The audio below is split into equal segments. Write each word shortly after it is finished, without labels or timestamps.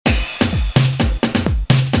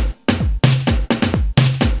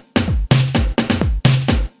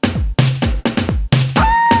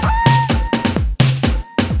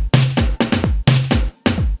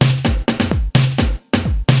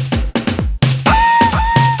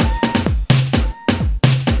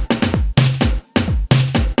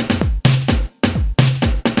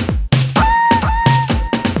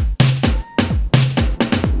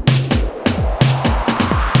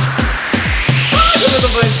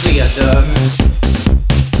Bandida.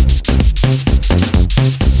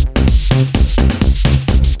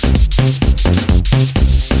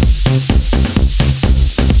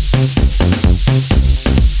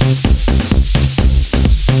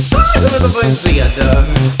 Sou Bandida.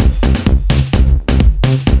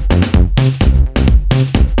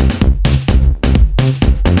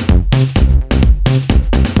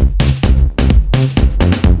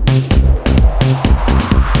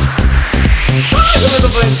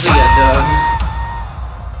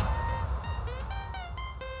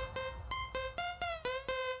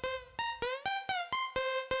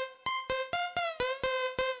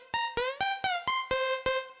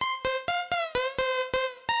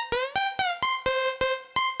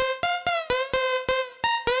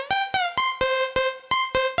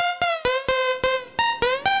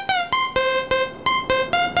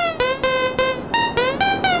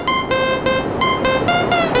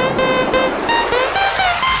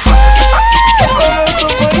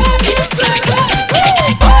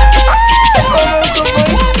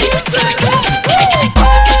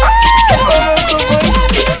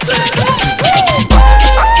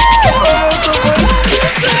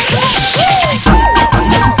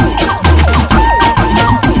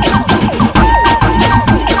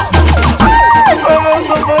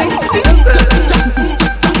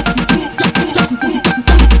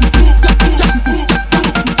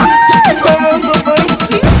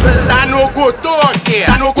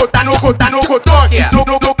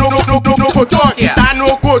 Tá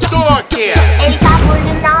no cotoque. Ele tá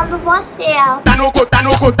bulinando você. Tá no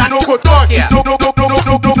cotoque. No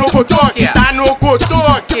cotoque. Tá no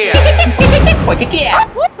cotoque. O que é?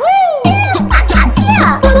 Tu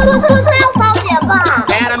é o Valdemar?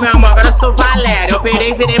 Era, meu amor, agora eu sou Valéria. Eu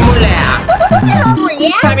operei e virei mulher. Tu virou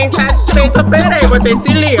mulher? Tá bem satisfeito, eu operei, botei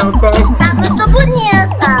esse limpo. Tá muito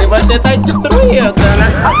bonita. E você tá destruída,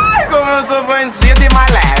 né? Ai, como eu sou bandida e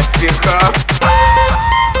maléfica.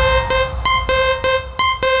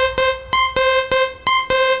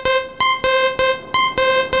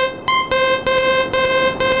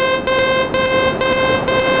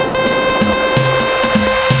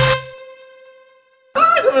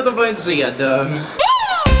 Eu tô bandida.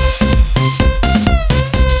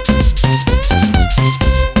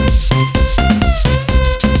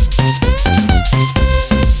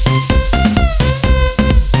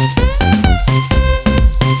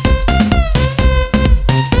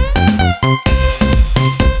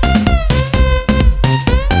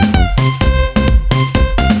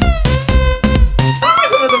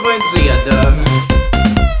 Eu tô bandida.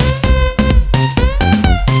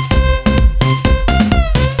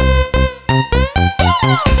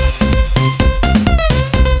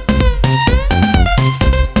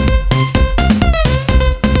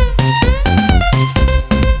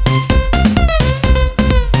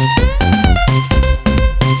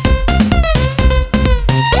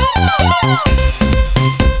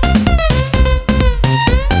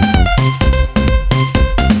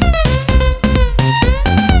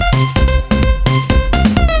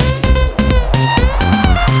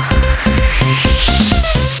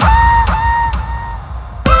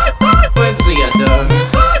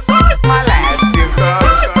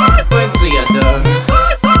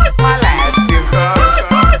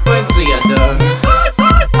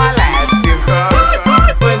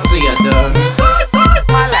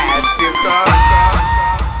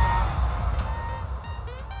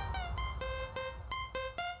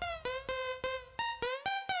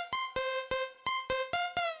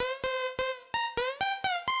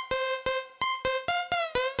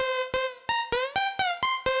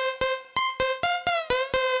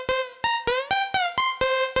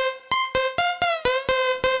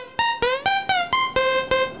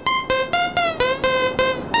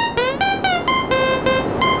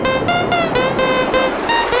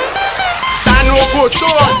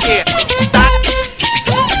 Cotoque.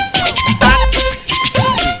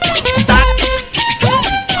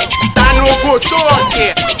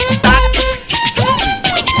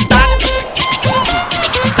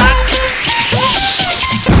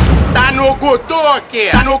 Tá no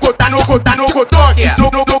cotoque. Tá no cotoque. Tá no cotoque.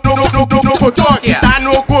 No cotoque. Tá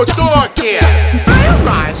no cotoque. Eu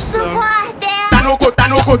gosto. Tá no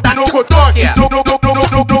cotoque. No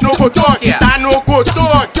cotoque. Tá no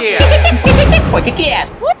cotoque. O que é?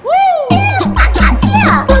 Tu é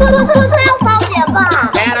o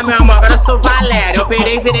Valdemar? Era, meu amor, agora eu sou Valéria. Eu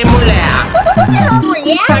operei e virei mulher. Tu virou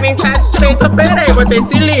mulher? Tá bem satisfeito, eu operei, botei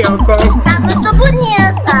esse limpo. Tá muito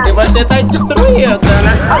bonita. E você tá destruída,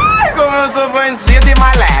 né? Ai, como eu sou bandida e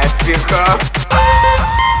maléfica.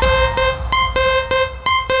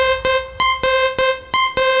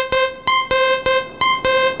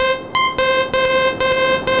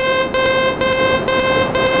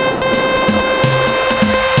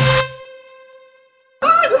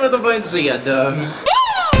 bandida.